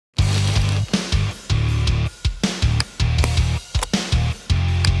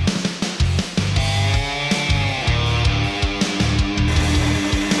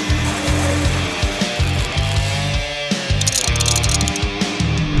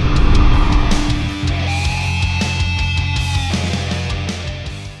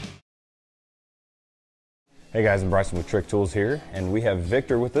Hey guys, I'm Bryson with Trick Tools here, and we have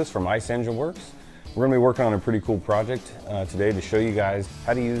Victor with us from Icengineworks. We're going to be working on a pretty cool project today to show you guys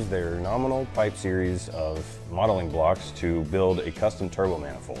how to use their Nominal Pipe series of modeling blocks to build a custom turbo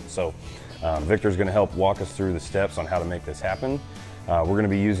manifold. So Victor's going to help walk us through the steps on how to make this happen. We're going to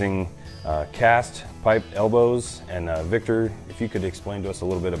be using cast pipe elbows, and Victor, if you could explain to us a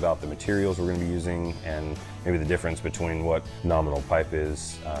little bit about the materials we're going to be using and maybe the difference between what nominal pipe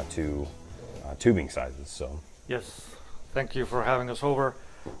is to tubing sizes. So yes, thank you for having us over.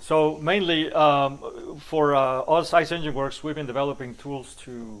 So mainly for us, Icengineworks, we've been developing tools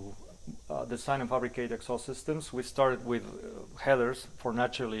to design and fabricate exhaust systems. We started with headers for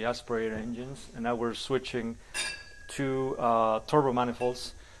naturally aspirated engines, and now we're switching to turbo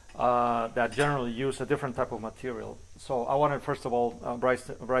manifolds that generally use a different type of material. So I wanted, first of all,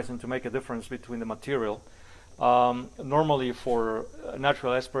 Bryson, to make a difference between the material. Normally for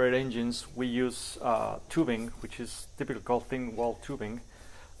natural aspirated engines, we use tubing, which is typically called thin wall tubing,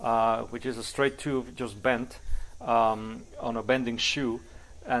 which is a straight tube just bent on a bending shoe.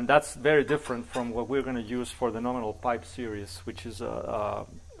 And that's very different from what we're going to use for the Nominal Pipe series, which is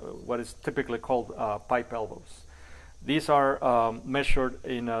what is typically called pipe elbows. These are measured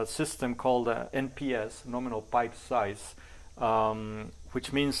in a system called NPS, Nominal Pipe Size,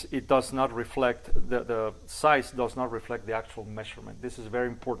 which means it does not reflect, the size does not reflect the actual measurement. This is very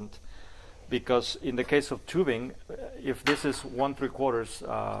important because in the case of tubing, if this is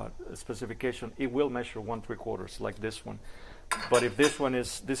 1/3 specification, it will measure 1/3 like this one. But if this one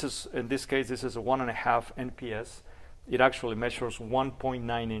is, in this case, this is a 1.5 NPS, it actually measures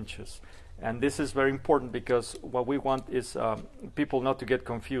 1.9 inches. And this is very important because what we want is people not to get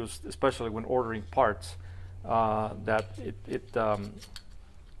confused, especially when ordering parts, that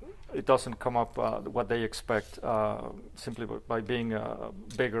it doesn't come up what they expect simply by being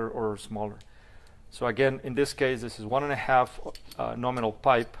bigger or smaller. So again, in this case, this is 1.5 nominal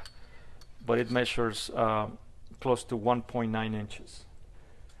pipe, but it measures close to 1.9 inches.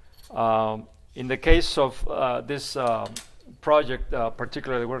 In the case of this project,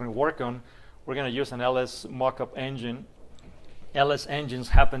 particularly we're going to work on, we're going to use an LS mock-up engine. LS engines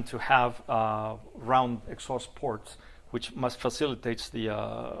happen to have round exhaust ports, which must facilitates the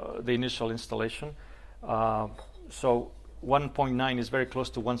initial installation. So 1.9 is very close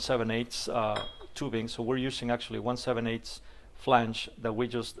to 1/7/8 tubing, so we're using actually 1/7/8 flange that we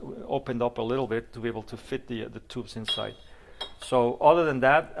just opened up a little bit to be able to fit the tubes inside. So other than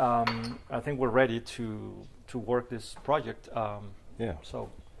that, I think we're ready to work this project. Yeah. So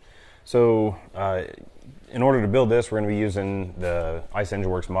in order to build this, we're going to be using the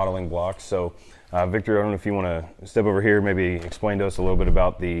Icengineworks modeling blocks. So Victor, I don't know if you want to step over here, maybe explain to us a little bit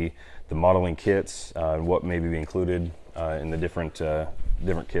about the modeling kits and what may be included in the different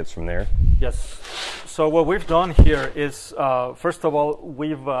kits from there. Yes. So what we've done here is, first of all,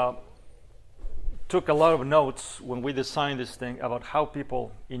 we've took a lot of notes when we designed this thing about how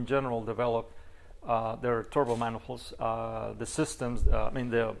people in general develop their turbo manifolds, the systems,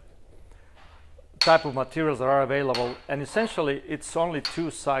 the type of materials that are available, and essentially it's only two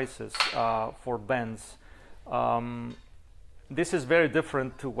sizes for bends. This is very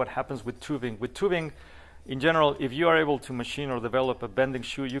different to what happens with tubing. With tubing, in general, if you are able to machine or develop a bending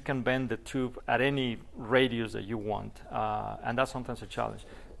shoe, you can bend the tube at any radius that you want, and that's sometimes a challenge.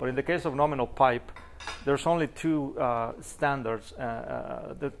 But in the case of nominal pipe, there's only two standards,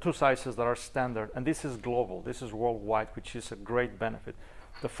 the two sizes that are standard, and this is global, this is worldwide, which is a great benefit.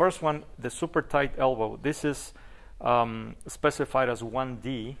 The first one, the super tight elbow, this is specified as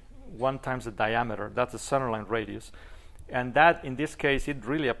 1D, 1 times the diameter, that's the centerline radius. And that, in this case, it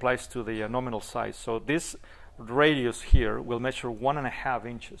really applies to the nominal size. So this radius here will measure 1.5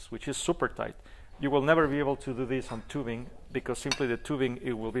 inches, which is super tight. You will never be able to do this on tubing because simply the tubing,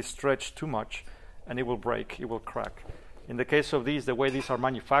 it will be stretched too much and it will break, it will crack. In the case of these, the way these are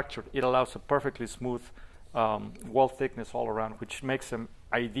manufactured, it allows a perfectly smooth wall thickness all around, which makes them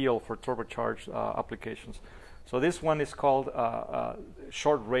ideal for turbocharged applications. So this one is called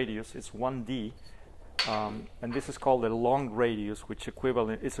short radius, it's 1D, and this is called a long radius, which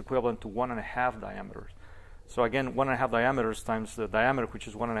is equivalent to 1.5 diameters. So again, 1.5 diameters times the diameter, which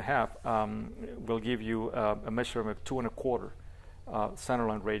is 1.5, will give you a measurement of 2.25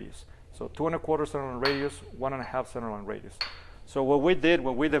 centerline radius. So 2.25 centerline radius, 1.5 centerline radius. So what we did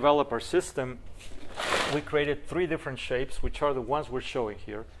when we developed our system, we created 3 different shapes, which are the ones we're showing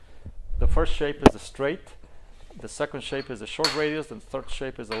here. The first shape is the straight, the second shape is the short radius, and the third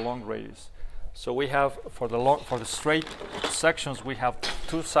shape is the long radius. So we have, for the straight sections, we have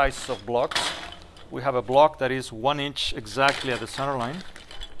 2 sizes of blocks. We have a block that is 1 inch exactly at the center line,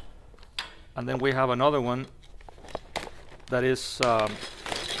 and then we have another one that is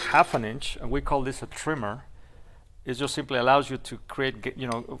half an inch, and we call this a trimmer. It just simply allows you to create,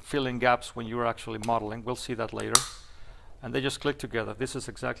 fill in gaps when you're actually modeling. We'll see that later. And they just click together. This is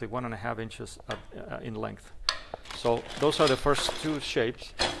exactly 1.5 inches in length. So those are the first two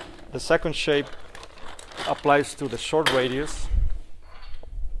shapes. The second shape applies to the short radius.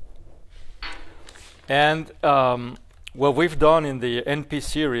 And what we've done in the NP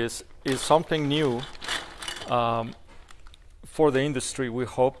series is something new for the industry, we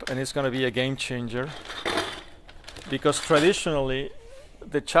hope, and it's going to be a game changer. Because traditionally,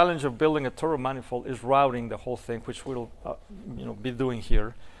 the challenge of building a turbo manifold is routing the whole thing, which we'll be doing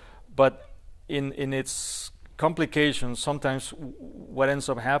here. But in its complications, sometimes what ends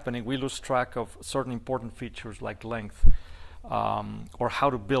up happening, we lose track of certain important features like length, or how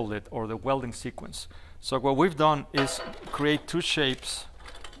to build it, or the welding sequence. So what we've done is create two shapes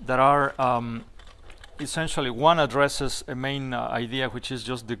that are essentially, one addresses a main idea, which is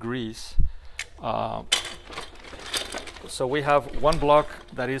just degrees. So we have one block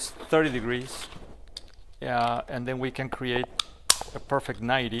that is 30 degrees, and then we can create a perfect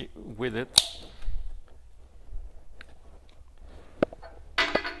 90 with it.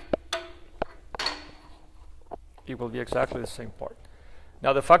 It will be exactly the same part.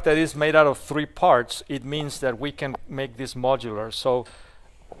 Now, the fact that it's made out of 3 parts, it means that we can make this modular. So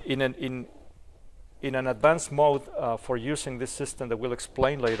in an advanced mode for using this system that we'll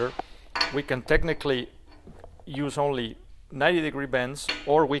explain later, we can technically use only 90-degree bends,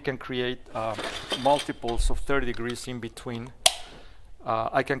 or we can create multiples of 30 degrees in between.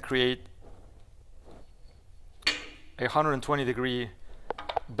 I can create a 120-degree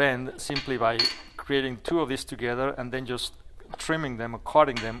bend simply by creating 2 of these together and then just trimming them or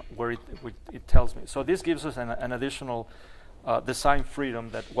cutting them where it tells me. So this gives us an additional design freedom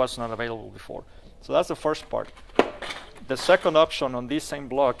that was not available before. So that's the first part. The second option on this same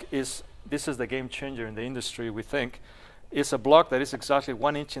block is, this is the game changer in the industry, we think, is a block that is exactly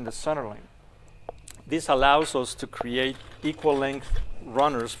 1 inch in the center line. This allows us to create equal length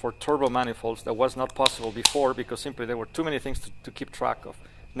runners for turbo manifolds that was not possible before, because simply there were too many things to keep track of.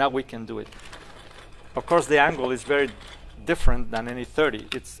 Now we can do it. Of course, the angle is very different than any 30.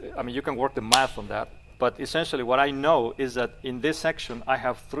 You can work the math on that, but essentially what I know is that in this section I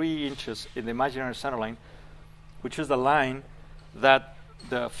have 3 inches in the imaginary center line, which is the line that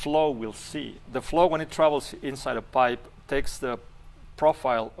the flow will see. The flow, when it travels inside a pipe, takes the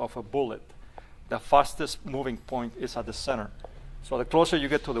profile of a bullet. The fastest moving point is at the center. So the closer you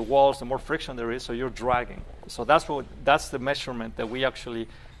get to the walls, the more friction there is, so you're dragging. So that's the measurement that we actually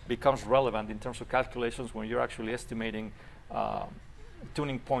becomes relevant in terms of calculations when you're actually estimating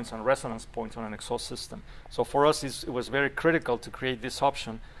tuning points and resonance points on an exhaust system. So for us, it was very critical to create this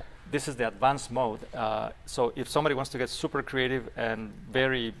option. This is the advanced mode. So if somebody wants to get super creative and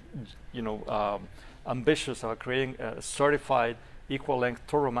very, ambitious about creating a certified equal-length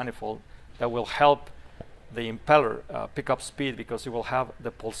turbo manifold that will help the impeller pick up speed, because it will have the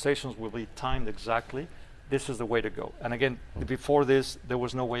pulsations will be timed exactly, this is the way to go. And again, before this, there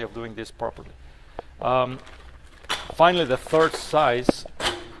was no way of doing this properly. Finally, the third size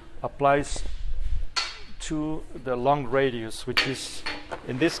applies to the long radius, which is,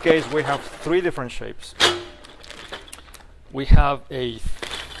 in this case, we have 3 different shapes. We have a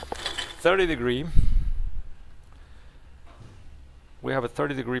 30 degree. We have a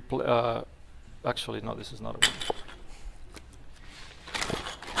 30 degree, actually, no, this is not a one.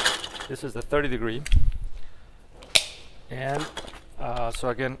 This is the 30 degree. And so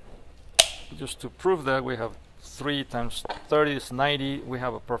again, just to prove that, we have 3 times 30 is 90. We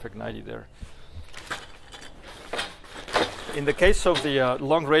have a perfect 90 there. In the case of the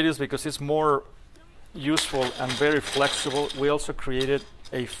long radius, because it's more useful and very flexible, we also created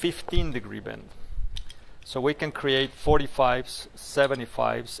a 15 degree bend. So we can create 45s,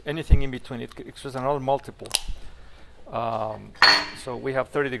 75s, anything in between. It's just another multiple. So we have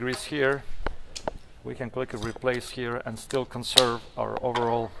 30 degrees here. We can click replace here and still conserve our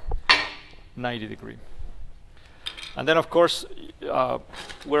overall 90 degree. And then, of course,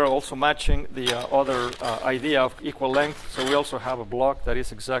 we're also matching the other idea of equal length. So we also have a block that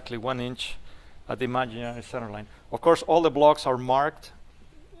is exactly 1 inch at the imaginary center line. Of course, all the blocks are marked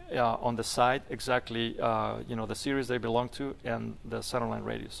on the side, exactly the series they belong to and the centerline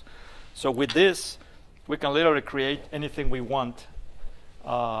radius. So with this, we can literally create anything we want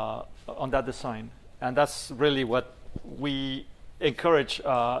on that design. And that's really what we encourage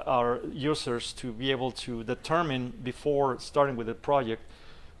our users to be able to determine before starting with the project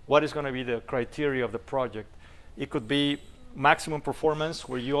what is going to be the criteria of the project. It could be maximum performance,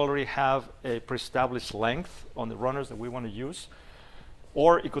 where you already have a pre-established length on the runners that we want to use,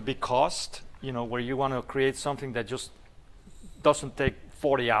 or it could be cost, where you want to create something that just doesn't take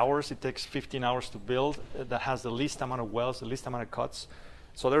 40 hours, it takes 15 hours to build, that has the least amount of wells, the least amount of cuts.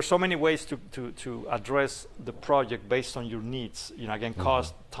 So there's so many ways to address the project based on your needs. Again,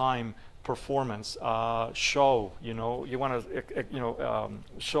 cost, time, performance, show. You want to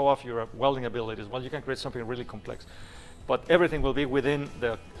show off your welding abilities. Well, you can create something really complex, but everything will be within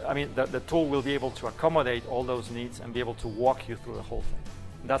the. The tool will be able to accommodate all those needs and be able to walk you through the whole thing.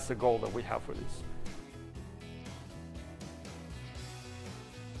 That's the goal that we have for this.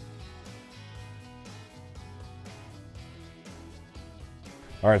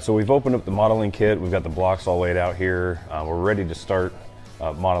 All right, so we've opened up the modeling kit. We've got the blocks all laid out here. We're ready to start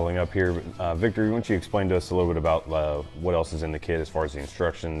modeling up here. Victor, why don't you explain to us a little bit about what else is in the kit as far as the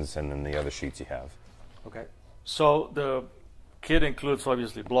instructions and then the other sheets you have. Okay, so the kit includes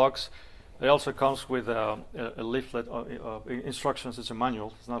obviously blocks. It also comes with a leaflet, instructions. It's a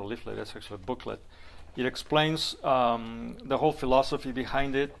manual. It's not a leaflet, it's actually a booklet. It explains the whole philosophy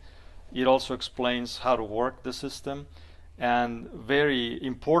behind it. It also explains how to work the system. And very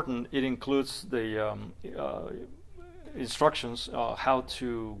important, it includes the instructions how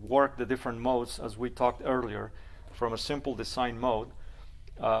to work the different modes, as we talked earlier, from a simple design mode,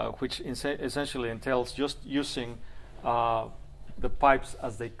 which essentially entails just using the pipes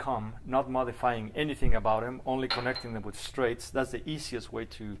as they come, not modifying anything about them, only connecting them with straights. That's the easiest way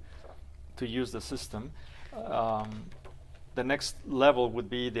to use the system. The next level would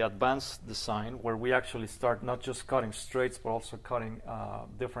be the advanced design, where we actually start not just cutting straights, but also cutting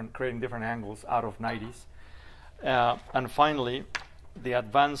creating different angles out of 90s. And finally, the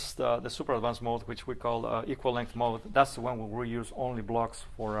advanced, the super advanced mode, which we call equal length mode. That's the one where we use only blocks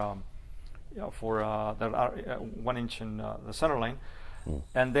that are 1 inch in the center line.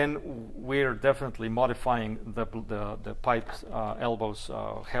 And then we're definitely modifying the pipes elbows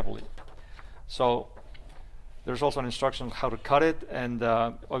heavily. So there's also an instruction on how to cut it, and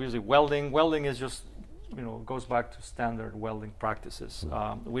obviously welding. Welding is just, goes back to standard welding practices.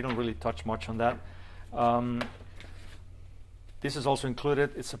 We don't really touch much on that. This is also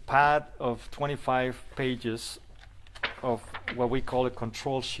included. It's a pad of 25 pages of what we call a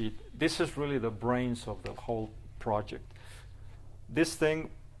control sheet. This is really the brains of the whole project. This thing,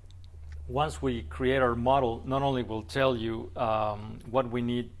 once we create our model, not only will tell you what we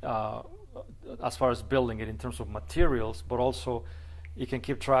need as far as building it in terms of materials, but also you can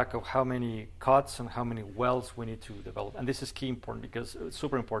keep track of how many cuts and how many welds we need to develop. And this is key important, because it's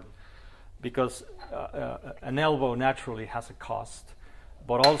super important, because an elbow naturally has a cost,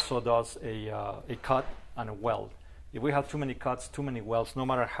 but also does a cut and a weld. If we have too many cuts, too many welds, no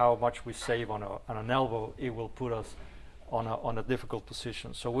matter how much we save on an elbow, it will put us on a difficult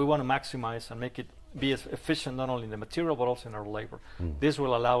position. So we want to maximize and make it be as efficient, not only in the material, but also in our labor. This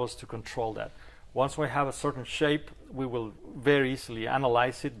will allow us to control that. Once we have a certain shape, we will very easily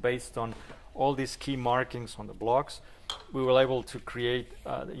analyze it based on all these key markings on the blocks. We will able to create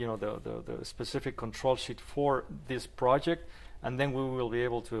the specific control sheet for this project, and then we will be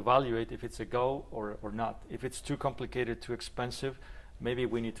able to evaluate if it's a go or not. If it's too complicated, too expensive, maybe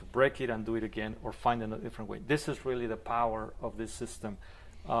we need to break it and do it again, or find a different way. This is really the power of this system.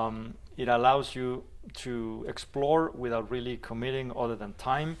 It allows you to explore without really committing other than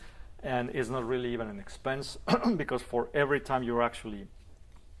time, and it's not really even an expense because for every time you're actually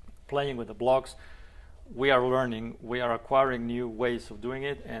playing with the blocks, we are learning, we are acquiring new ways of doing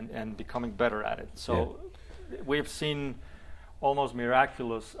it and becoming better at it. So we've seen almost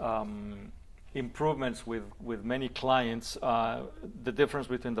miraculous improvements with many clients. The difference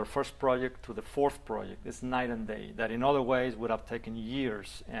between their first project to the fourth project is night and day, that in other ways would have taken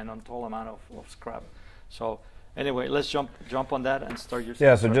years and untold amount of scrap. So anyway, let's jump on that and start your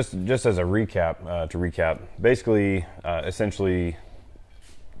so just as a recap, basically essentially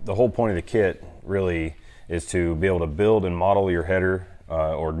the whole point of the kit really is to be able to build and model your header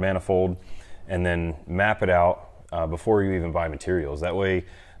or manifold, and then map it out before you even buy materials. That way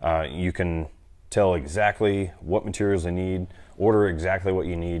you can tell exactly what materials you need, order exactly what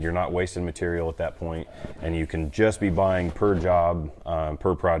you need. You're not wasting material at that point, and you can just be buying per job,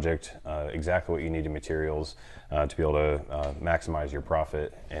 per project, exactly what you need in materials to be able to maximize your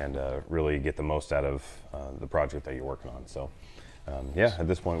profit and really get the most out of the project that you're working on. So at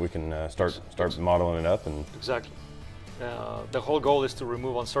this point we can start modeling it up. And exactly. The whole goal is to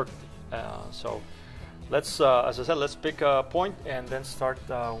remove uncertainty. So let's, as I said, let's pick a point and then start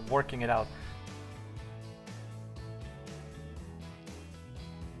working it out.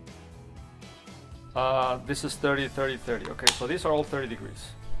 This is 30, 30, 30. Okay, so these are all 30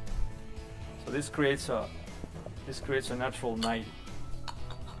 degrees. So this creates a natural 90.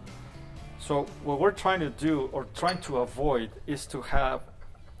 So what we're trying to do, or trying to avoid, is to have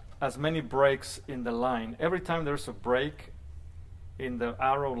as many breaks in the line. Every time there's a break in the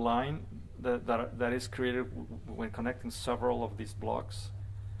arrow line that is created when connecting several of these blocks,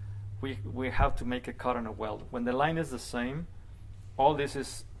 we have to make a cut on a weld. When the line is the same, all this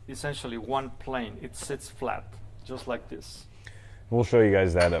is essentially one plane. It sits flat, just like this. We'll show you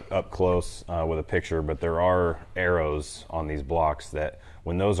guys that up close with a picture, but there are arrows on these blocks that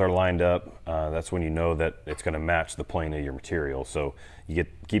when those are lined up, that's when you know that it's going to match the plane of your material. So you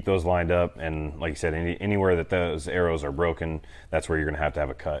keep those lined up, and like you said, anywhere that those arrows are broken, that's where you're going to have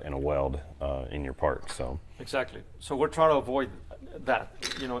a cut and a weld in your part. So exactly. So we're trying to avoid that.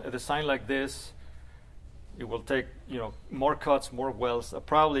 You know, a design like this, it will take, you know, more cuts, more welds.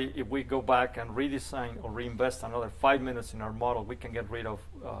 Probably if we go back and redesign or reinvest another 5 minutes in our model, we can get rid of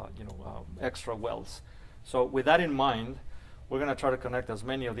extra welds. So with that in mind, we're going to try to connect as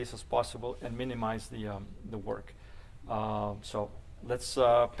many of these as possible and minimize the work. So let's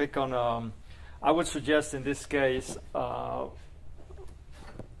pick on, I would suggest in this case,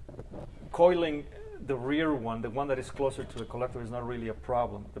 coiling the rear one, the one that is closer to the collector, is not really a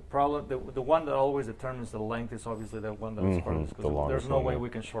problem. The one that always determines the length is obviously the one that is farthest, because there's no way we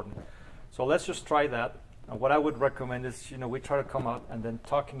can shorten it. So let's just try that. And what I would recommend is, you know, we try to come out and then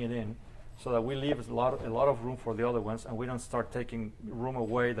tucking it in, so that we leave a lot of room for the other ones, and we don't start taking room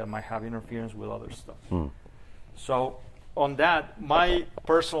away that might have interference with other stuff. So on that, my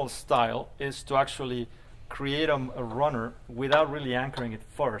personal style is to actually create a runner without really anchoring it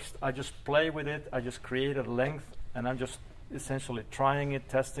first. I just play with it, I just create a length, and I'm just essentially trying it,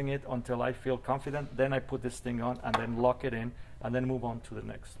 testing it until I feel confident. Then I put this thing on and then lock it in and then move on to the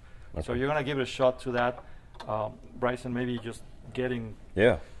next. Okay. So you're gonna give it a shot to that, Bryson, maybe just getting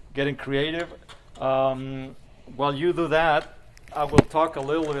creative. While you do that, I will talk a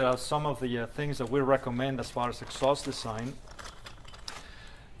little bit about some of the things that we recommend as far as exhaust design.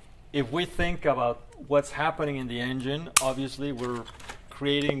 If we think about what's happening in the engine, obviously we're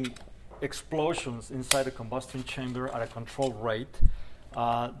creating explosions inside the combustion chamber at a controlled rate.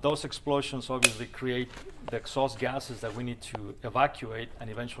 Those explosions obviously create the exhaust gases that we need to evacuate and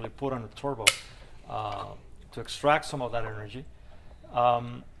eventually put on a turbo to extract some of that energy.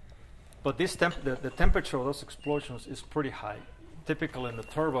 But this the temperature of those explosions is pretty high. Typically in the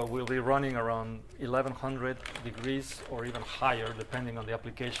turbo, we'll be running around 1100 degrees or even higher, depending on the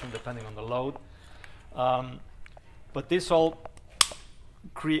application, depending on the load. But this all,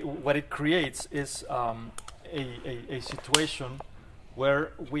 what it creates is a situation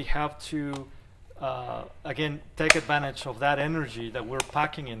where we have to, again, take advantage of that energy that we're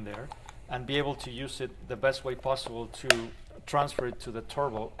packing in there and be able to use it the best way possible to transfer it to the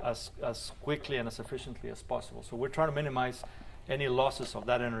turbo as quickly and as efficiently as possible. So we're trying to minimize any losses of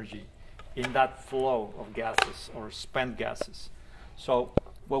that energy in that flow of gases or spent gases. So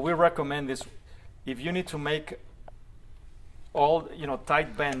what we recommend is, if you need to make all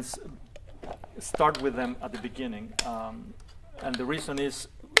tight bends, start with them at the beginning. And the reason is,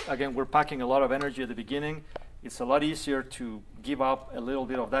 again, we're packing a lot of energy at the beginning. It's a lot easier to give up a little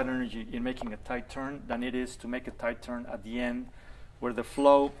bit of that energy in making a tight turn than it is to make a tight turn at the end, where the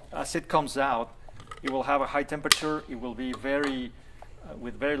flow, as it comes out, it will have a high temperature. It will be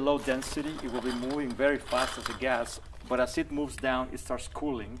with very low density. It will be moving very fast as a gas. But as it moves down, it starts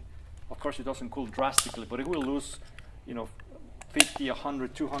cooling. Of course, it doesn't cool drastically, but it will lose, 50,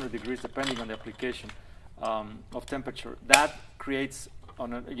 100, 200 degrees, depending on the application of temperature. That creates,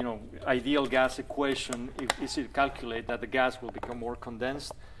 on a ideal gas equation, it's easy to calculate that the gas will become more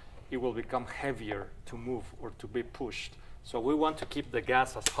condensed. It will become heavier to move or to be pushed. So we want to keep the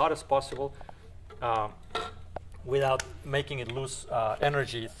gas as hot as possible, without making it lose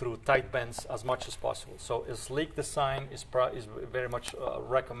energy through tight bends as much as possible. So a sleek design is very much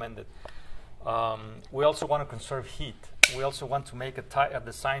recommended. We also want to conserve heat. We also want to make a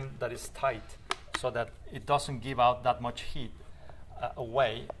design that is tight, so that it doesn't give out that much heat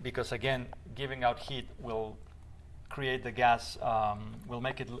away, because again, giving out heat will create the gas, will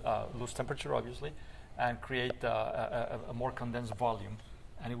make it lose temperature, obviously, and create a more condensed volume,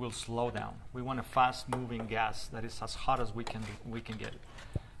 and it will slow down. We want a fast-moving gas that is as hot as we can get it.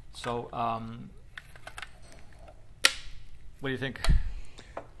 So, what do you think?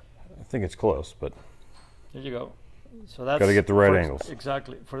 I think it's close, but there you go. So that's got to get the right angles.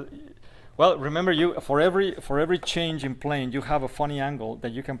 Exactly. Well, remember, for every change in plane, you have a funny angle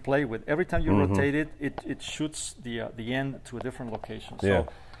that you can play with. Every time you rotate it, it shoots the end to a different location. Yeah. So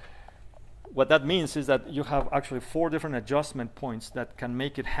what that means is that you have actually 4 different adjustment points that can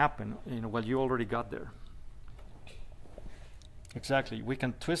make it happen, while you already got there. Exactly. We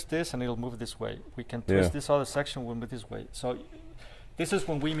can twist this and it'll move this way. We can twist this other section, will move this way. So this is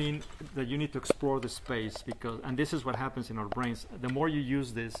when we mean that you need to explore the space, and this is what happens in our brains. The more you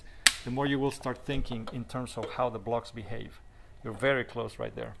use this, the more you will start thinking in terms of how the blocks behave. You're very close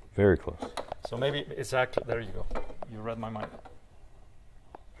right there. Very close. So maybe exactly, there you go. You read my mind.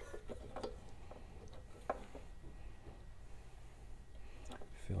 I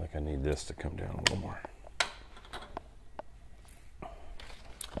feel like I need this to come down a little more.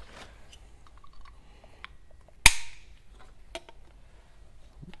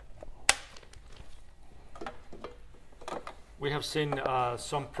 We have seen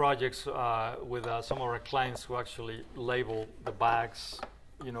some projects with some of our clients who actually label the bags,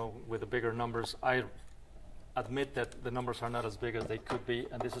 with the bigger numbers. I admit that the numbers are not as big as they could be,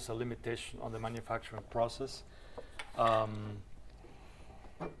 and this is a limitation on the manufacturing process.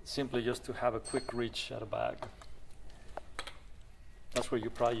 Simply just to have a quick reach at a bag. That's where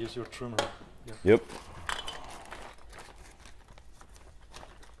you probably use your trimmer. Yeah. Yep.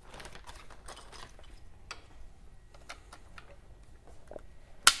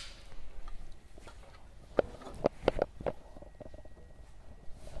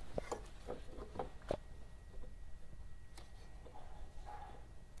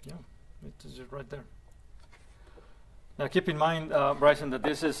 Right there. Now keep in mind, Bryson, that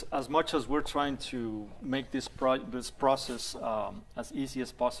this is, as much as we're trying to make this process as easy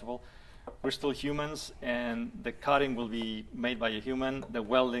as possible, we're still humans, and the cutting will be made by a human, the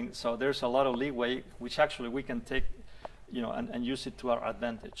welding, so there's a lot of leeway, which actually we can take, and use it to our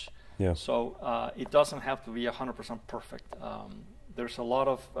advantage. Yeah. So it doesn't have to be 100% perfect. There's a lot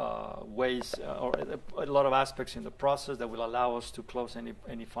of ways or a lot of aspects in the process that will allow us to close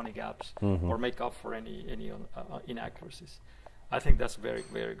any funny gaps or make up for any inaccuracies. I think that's very,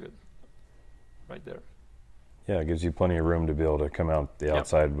 very good right there. Yeah, it gives you plenty of room to be able to come out the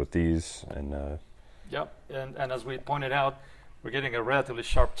outside with these. And and as we pointed out, we're getting a relatively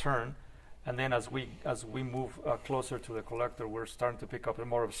sharp turn, and then as we move closer to the collector, we're starting to pick up a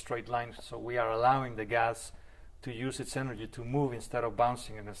more of a straight line, so we are allowing the gas to use its energy to move instead of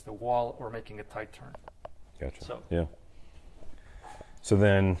bouncing against the wall or making a tight turn. Gotcha. So So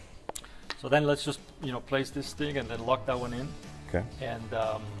then let's just place this thing and then lock that one in. Okay. And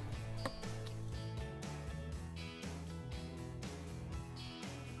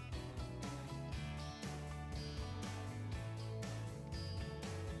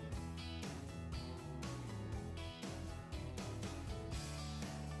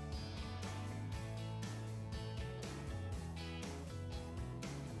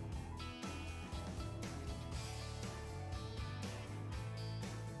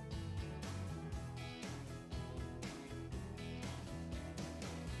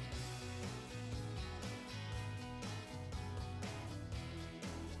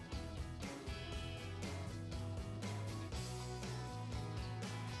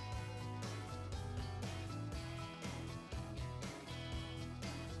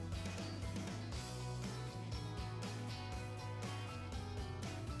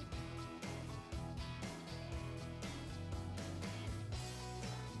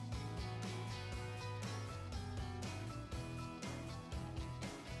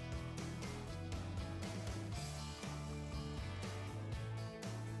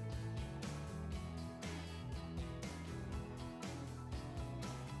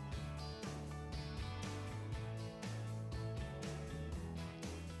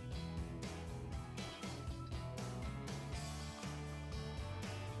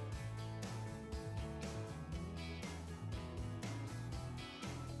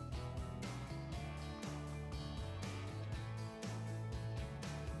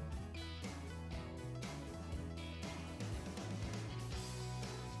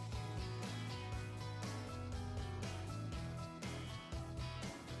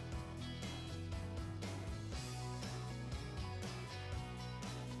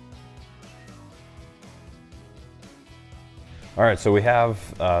all right, so we have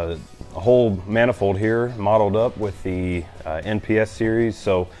a whole manifold here modeled up with the NPS series.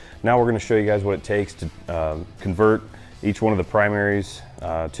 So now we're going to show you guys what it takes to convert each one of the primaries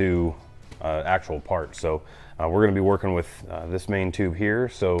to actual parts. So we're going to be working with this main tube here.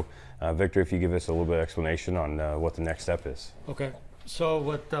 So Victor, if you give us a little bit of explanation on what the next step is. Okay. So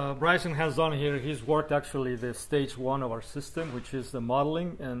what Bryson has done here, he's worked actually the stage 1 of our system, which is the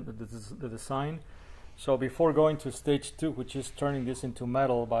modeling and the design. So before going to stage 2, which is turning this into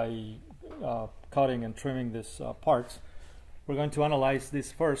metal by cutting and trimming these parts, we're going to analyze this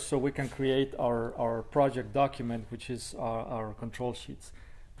first so we can create our project document, which is our control sheets.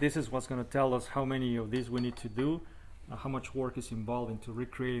 This is what's going to tell us how many of these we need to do, how much work is involved into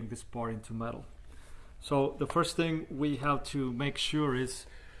recreating this part into metal. So the first thing we have to make sure is,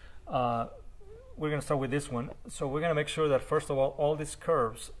 we're going to start with this one. So we're going to make sure that, first of all these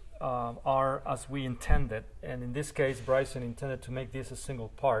curves are as we intended. And in this case, Bryson intended to make this a single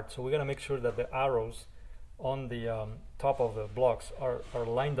part. So we're going to make sure that the arrows on the top of the blocks are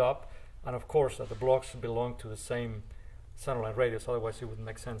lined up. And of course, that the blocks belong to the same centerline radius. Otherwise, it wouldn't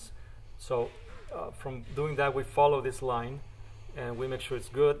make sense. So from doing that, we follow this line. And we make sure it's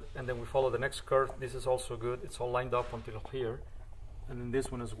good. And then we follow the next curve. This is also good. It's all lined up until here. And then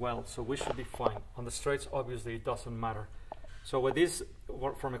this one as well. So we should be fine. On the straights, obviously, it doesn't matter. So with this,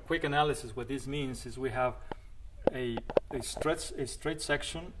 from a quick analysis, what this means is we have a straight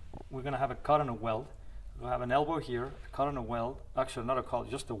section. We're going to have a cut and a weld. We'll have an elbow here, a cut and a weld. Actually, not a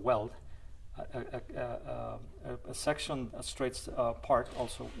cut, just a weld. A section, a straight part,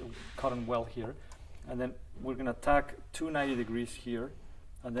 also cut and weld here. And then we're going to tack 290 degrees here,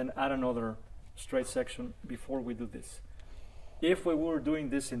 and then add another straight section before we do this. If we were doing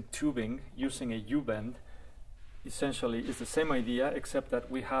this in tubing using a U-bend, essentially it's the same idea, except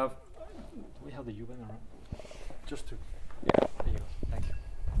that we have the U-bend around. Just to, yeah, there you go. Thank you.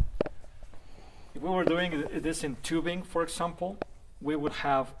 If we were doing this in tubing, for example, we would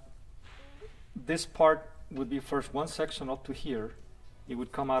have this part would be first one section up to here. It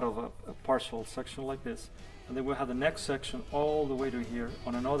would come out of a partial section like this, and then we'll have the next section all the way to here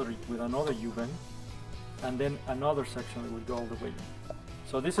on another with another U-bend, and then another section that would go all the way.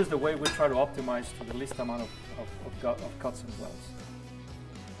 So this is the way we try to optimize to the least amount of cuts and welds.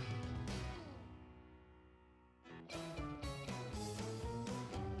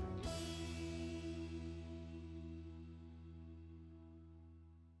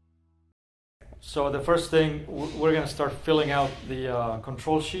 So the first thing, we're going to start filling out the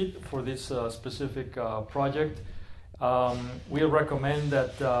control sheet for this specific project. We recommend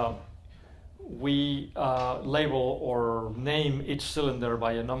that we label or name each cylinder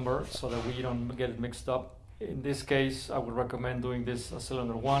by a number so that we don't get it mixed up. In this case, I would recommend doing this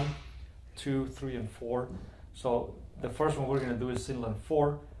cylinder 1, 2, 3, and 4. So the first one we're going to do is cylinder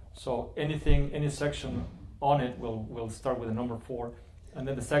 4. So any section on it will start with the number 4. And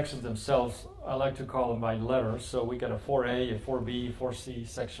then the sections themselves, I like to call them by letters. So we got a 4A, a 4B, 4C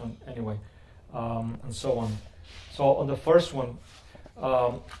section anyway, and so on. So on the first one,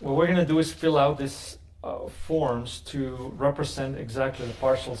 what we're going to do is fill out these forms to represent exactly the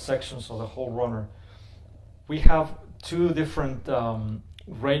partial sections of the whole runner. We have two different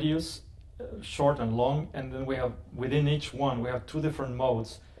radius, short and long, and then we have within each one we have two different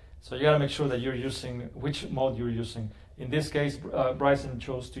modes. So you got to make sure that you're using which mode you're using. In this case, Bryson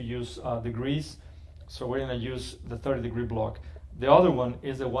chose to use degrees, so we're going to use the 30-degree block. The other one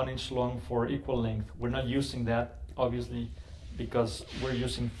is a 1-inch long for equal length. We're not using that, obviously, because we're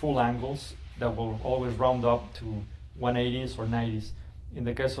using full angles that will always round up to 180s or 90s. In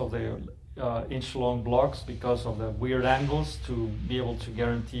the case of the inch-long blocks, because of the weird angles to be able to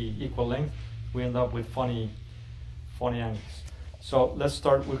guarantee equal length, we end up with funny angles. So let's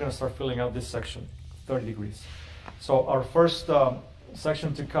start. We're going to start filling out this section, 30 degrees. So our first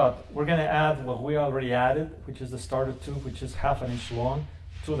section to cut, we're going to add what we already added, which is the starter tube, which is 1/2 inch long,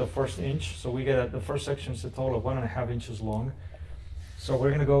 to the first inch. So we get the first section is a total of 1.5 inches long. So we're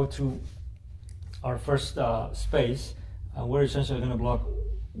going to go to our first space, and we're essentially going to block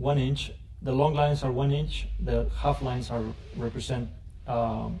 1 inch. The long lines are 1 inch. The half lines represent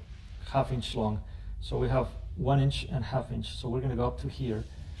 1/2 inch long. So we have 1 inch and 1/2 inch. So we're going to go up to here.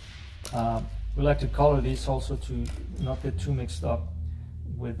 We like to color these also to not get too mixed up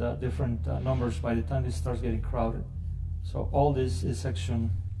with different numbers by the time this starts getting crowded. So all this is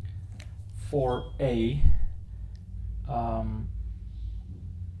section 4A.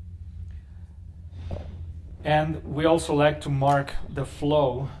 And we also like to mark the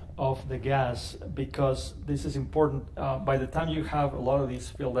flow of the gas, because this is important. By the time you have a lot of these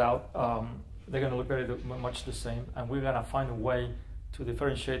filled out, they're going to look very much the same, and we're going to find a way to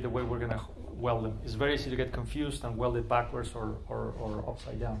differentiate the way we're going to weld them. It's very easy to get confused and weld it backwards or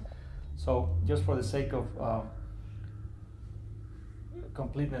upside down. So just for the sake of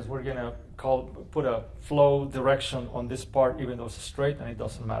completeness, we're going to put a flow direction on this part, even though it's straight, and it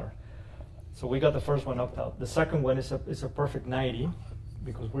doesn't matter. So we got the first one up out. The second one is a perfect 90,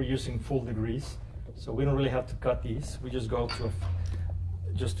 because we're using full degrees. So we don't really have to cut these. We just go to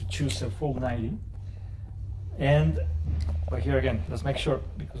just to choose a full 90. But here again, let's make sure,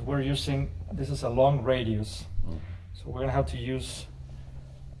 because we're using, this is a long radius. So we're gonna have to use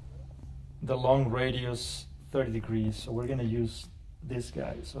the long radius 30 degrees. So we're gonna use this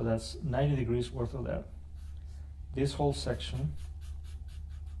guy. So that's 90 degrees worth of that. This whole section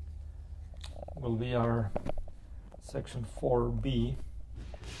will be our section 4B.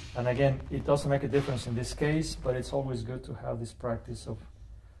 And again, it doesn't make a difference in this case, but it's always good to have this practice of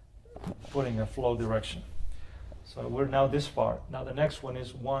putting a flow direction. So we're now this far. Now the next one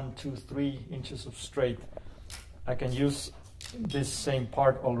is 1, 2, 3 inches of straight. I can use this same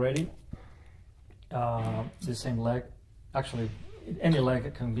part already, this same leg. Actually, any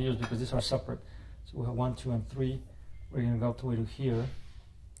leg can be used because these are separate. So we have 1, 2, and 3. We're going to go all the way to here.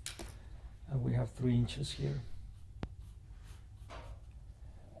 And we have 3 inches here.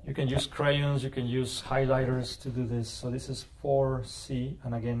 You can use crayons, you can use highlighters to do this. So this is 4C,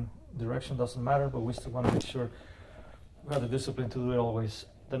 and again, direction doesn't matter, but we still want to make sure we have the discipline to do it always.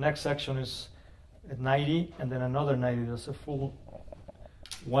 The next section is at 90, and then another 90. That's a full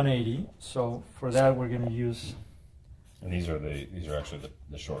 180. So for that, we're going to use. And these are actually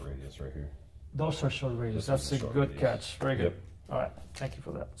the short radius right here. Those are short radius. That's a good radius. Catch. Very good. Yep. All right. Thank you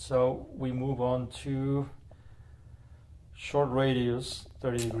for that. So we move on to short radius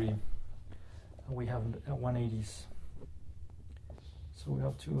 30 degree. And we have 180s. So we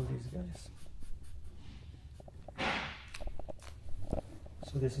have 2 of these guys.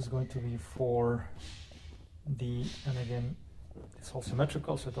 So this is going to be 4D, and again, it's all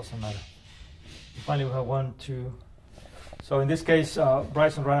symmetrical, so it doesn't matter. And finally, we have 1, 2. So in this case,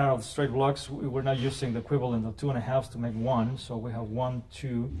 Bryson ran out of straight blocks. We're not using the equivalent of 2.5 to make 1. So we have 1,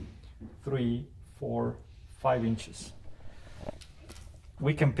 2, 3, 4, 5 inches.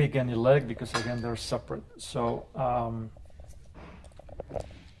 We can pick any leg because again, they're separate. So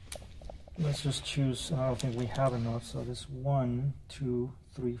let's just choose. I don't think we have enough. So this 1, 2,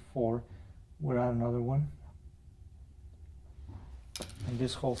 3, 4. We'll add another one. And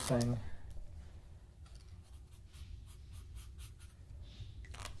this whole thing.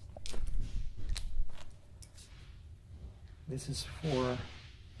 This is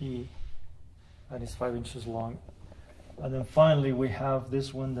 4E. That is 5 inches long. And then finally we have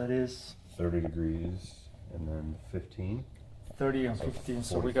this one that is 30 degrees and then 15. 30 and 15,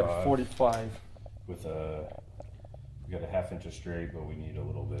 so we got 45. With we got a 1/2 inch of straight, but we need a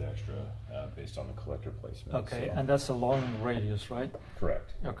little bit extra based on the collector placement. Okay, so. And that's a long radius, right?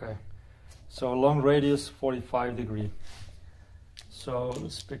 Correct. Okay, so long radius 45 degree. So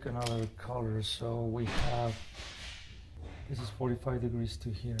let's pick another color. So we have, this is 45 degrees to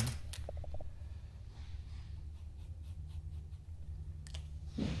here.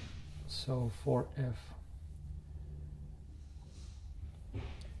 So 4F.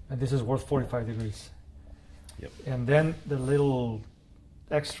 And this is worth 45 degrees. Yep. And then the little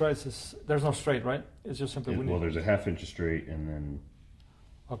extra is, there's no straight, right? It's just simply well, there's a 1/2 inch of straight, and then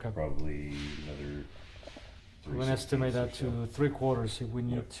probably another. We're going to estimate that to 3/4 if we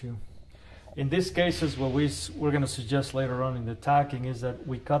need to. In these cases, what we're going to suggest later on in the tacking is that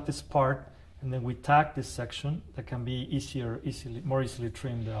we cut this part and then we tack this section that can be more easily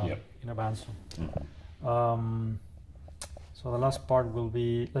trimmed in a bandsaw. Mm-hmm. So the last part will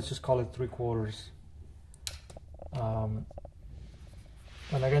be, let's just call it 3/4.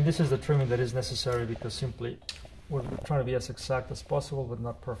 And again, this is the trimming that is necessary because simply we're trying to be as exact as possible, but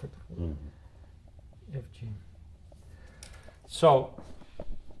not perfect. Mm-hmm. FG. So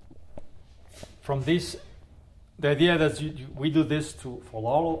from this, the idea that we do this for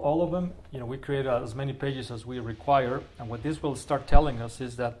all of them, we create as many pages as we require, and what this will start telling us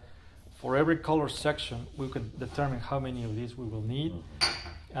is that for every color section, we can determine how many of these we will need,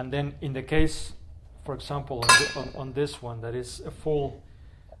 and then in the case, for example, on this one that is a full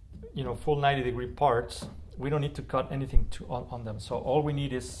 90 degree parts, we don't need to cut anything on them. So all we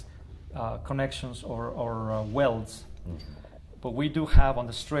need is connections or welds. Mm-hmm. But we do have on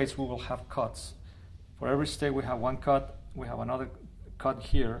the straights, we will have cuts. For every straight, we have one cut. We have another cut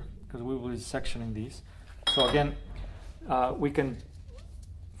here because we will be sectioning these. So again,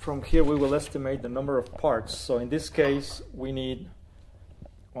 from here we will estimate the number of parts. So in this case, we need,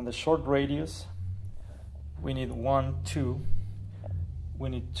 on the short radius, we need 1, 2. We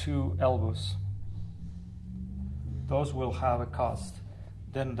need 2 elbows. Those will have a cost.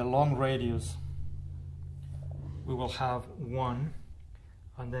 Then the long radius, we will have 1,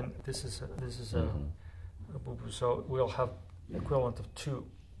 and then this is so we'll have equivalent of 2.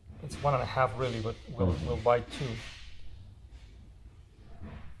 It's 1.5 really, but we'll buy 2.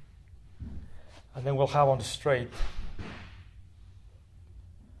 And then we'll have on the straight,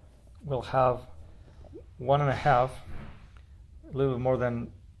 we'll have 1.5, a little bit more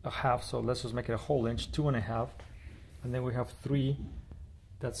than a half, so let's just make it a whole inch, 2.5. and then we have 3,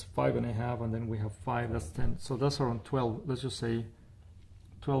 that's 5.5, and then we have 5, that's 10. So that's around 12, let's just say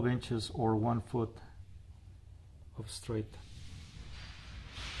 12 inches or 1 foot of straight.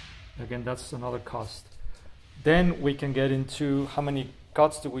 Again, that's another cost. Then we can get into how many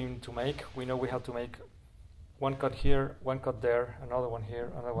cuts do we need to make. We know we have to make 1 cut here, 1 cut there, another one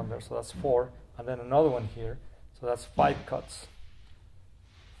here, another one there, so that's 4, and then another one here, so that's 5 cuts.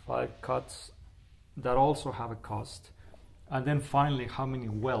 5 cuts that also have a cost. And then finally, how many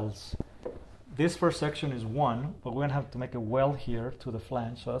welds? This first section is 1, but we're gonna have to make a weld here to the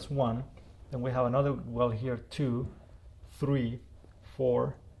flange, so that's 1. Then we have another weld here, 2, 3,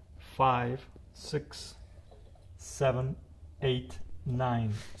 4, 5, 6, 7, 8,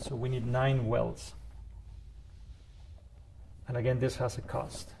 9. So we need 9 welds. And again, this has a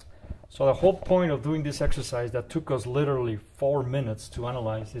cost. So the whole point of doing this exercise that took us literally 4 minutes to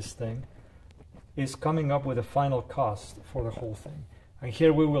analyze this thing is coming up with a final cost for the whole thing. And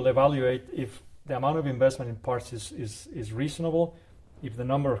here we will evaluate if the amount of investment in parts is reasonable, if the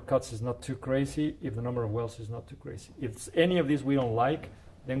number of cuts is not too crazy, if the number of welds is not too crazy. If any of these we don't like,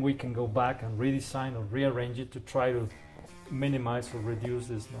 then we can go back and redesign or rearrange it to try to minimize or reduce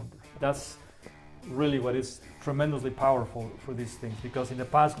this number. That's really what is tremendously powerful for these things, because in the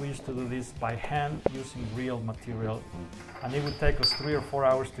past we used to do this by hand using real material, and it would take us 3 or 4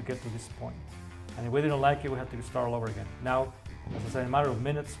 hours to get to this point. And if we didn't like it, we had to start all over again. Now, as I said, in a matter of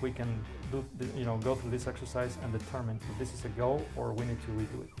minutes, we can do, go through this exercise and determine if this is a go or we need to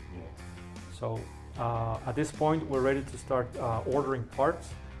redo it. Yeah. So at this point, we're ready to start ordering parts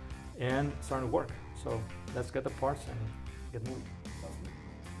and starting to work. So let's get the parts and get moving.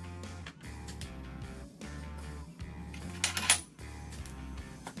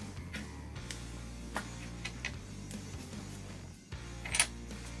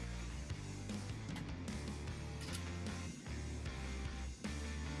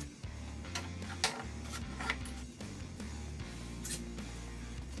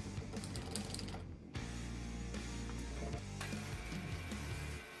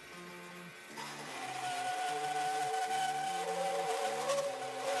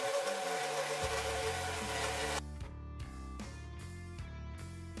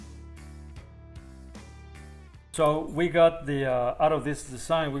 So we got the, out of this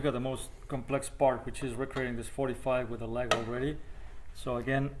design, we got the most complex part, which is recreating this 45 with a leg already. So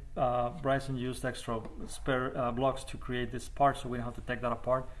again, Bryson used extra spare blocks to create this part, so we don't have to take that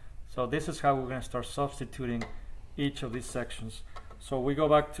apart. So this is how we're going to start substituting each of these sections. So we go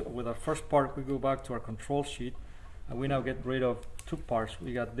back to, with our first part, we go back to our control sheet, and we now get rid of 2 parts.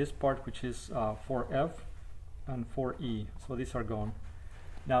 We got this part, which is 4F and 4E. So these are gone.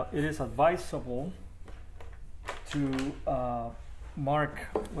 Now it is advisable to mark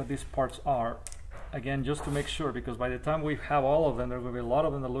what these parts are, again, just to make sure, because by the time we have all of them, there will be a lot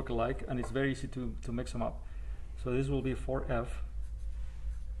of them that look alike, and it's very easy to mix them up. So this will be 4F,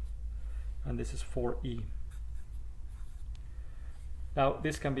 and this is 4E. Now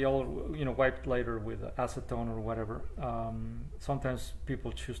this can be all wiped later with acetone or whatever. Sometimes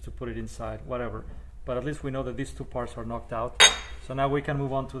people choose to put it inside, whatever, but at least we know that these 2 parts are knocked out. So now we can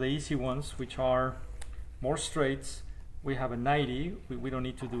move on to the easy ones, which are more straights. We have a 90, we don't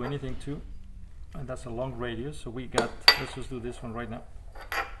need to do anything to, and that's a long radius. So we got, let's just do this one right now.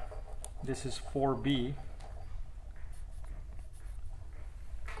 This is 4B,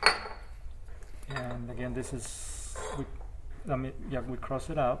 and again this is, we cross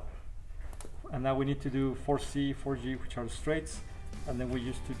it out, and now we need to do 4C, 4G, which are the straights, and then we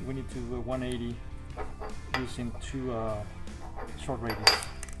need to do a 180 using 2 short radius.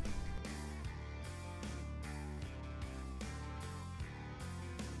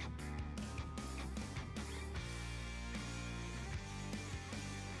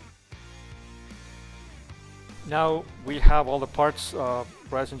 Now we have all the parts.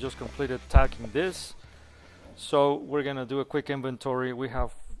 Bryson just completed tacking this. So we're gonna do a quick inventory. We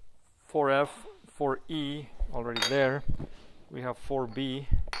have 4F, 4E already there. We have 4B.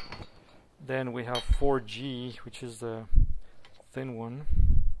 Then we have 4G, which is the thin one.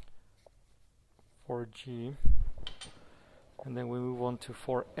 4G. And then we move on to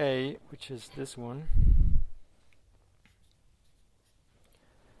 4A, which is this one.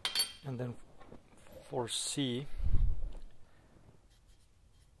 And then 4C,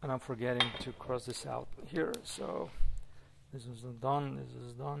 and I'm forgetting to cross this out here, so this is done, this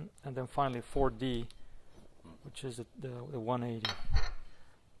is done, and then finally 4D, which is the 180.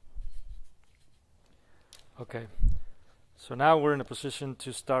 Okay, so now we're in a position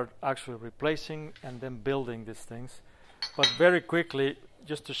to start actually replacing and then building these things, but very quickly,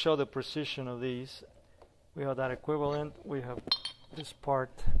 just to show the precision of these, We have that equivalent. We have this part.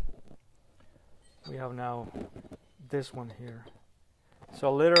 We have now this one here.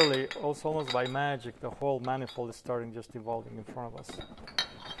 So literally, also almost by magic, the whole manifold is starting just evolving in front of us.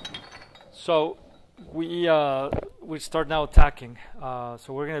 So we start now attacking. So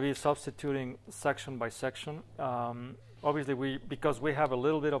we're going to be substituting section by section. Obviously, because we have a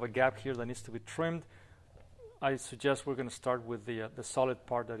little bit of a gap here that needs to be trimmed, I suggest we're going to start with the solid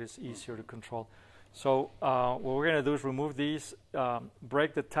part that is easier to control. So what we're going to do is remove these,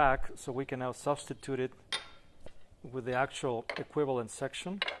 break the tack, so we can now substitute it with the actual equivalent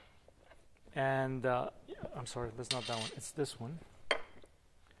section. And I'm sorry, that's not that one. It's this one.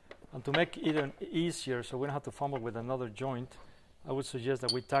 And to make it even easier, so we don't have to fumble with another joint, I would suggest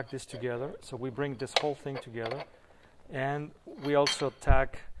that we tack this together. So we bring this whole thing together. And we also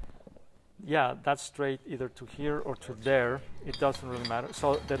tack, that's straight either to here or to there. It doesn't really matter.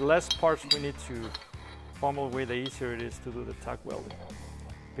 So the less parts we need to fumble with, the easier it is to do the tack welding.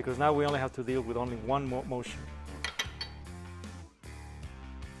 Because now we only have to deal with only one motion.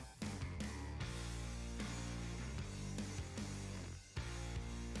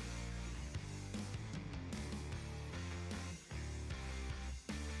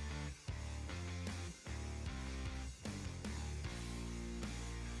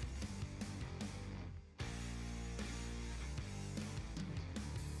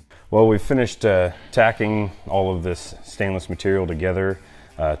 Well, we've finished tacking all of this stainless material together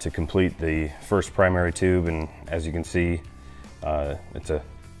to complete the first primary tube, and as you can see, it's a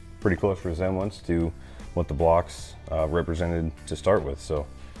pretty close resemblance to what the blocks represented to start with. So,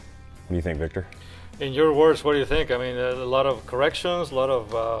 what do you think, Victor? In your words, what do you think? I mean, a lot of corrections, a lot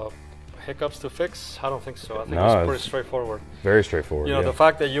of hiccups to fix? I don't think so. I think it's pretty straightforward. Very straightforward. You know, the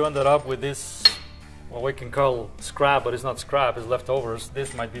fact that you ended up with this, what we can call scrap, but it's not scrap, it's leftovers.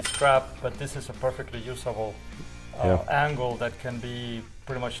 This might be scrap, but this is a perfectly usable angle that can be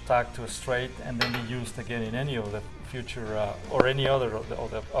pretty much tacked to a straight and then be used again in any of the future or any other of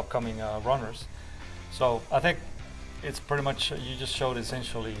the upcoming runners. So I think it's pretty much, you just showed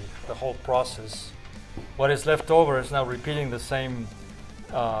essentially the whole process. What is left over is now repeating the same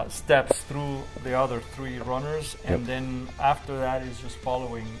steps through the other three runners, and then after that is just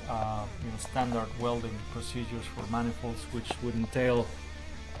following standard welding procedures for manifolds, which would entail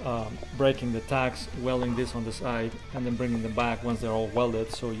breaking the tacks, welding this on the side, and then bringing them back once they're all welded,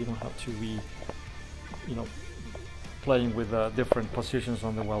 so you don't have to be playing with different positions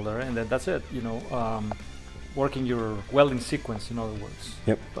on the welder, and then that's it. Working your welding sequence, in other words.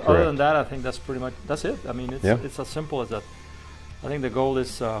 But other than that, I think that's pretty much it. I mean, it's as simple as that. I think the goal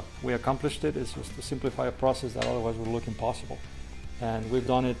is we accomplished it. It's just to simplify a process that otherwise would look impossible. And we've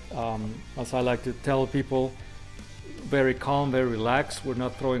done it, as I like to tell people, very calm, very relaxed. We're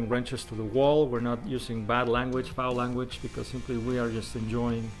not throwing wrenches to the wall. We're not using bad language, foul language, because simply we are just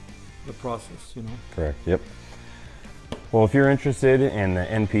enjoying the process, Correct, yep. Well, if you're interested in the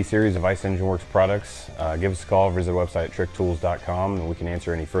NP series of Icengineworks products, give us a call, visit our website, tricktools.com, and we can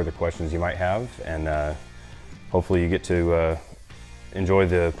answer any further questions you might have. And hopefully you get to enjoy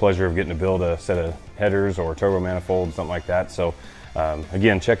the pleasure of getting to build a set of headers or turbo manifolds, something like that. So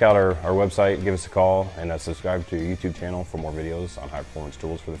again, check out our website, give us a call, and subscribe to our YouTube channel for more videos on high performance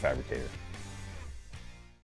tools for the fabricator.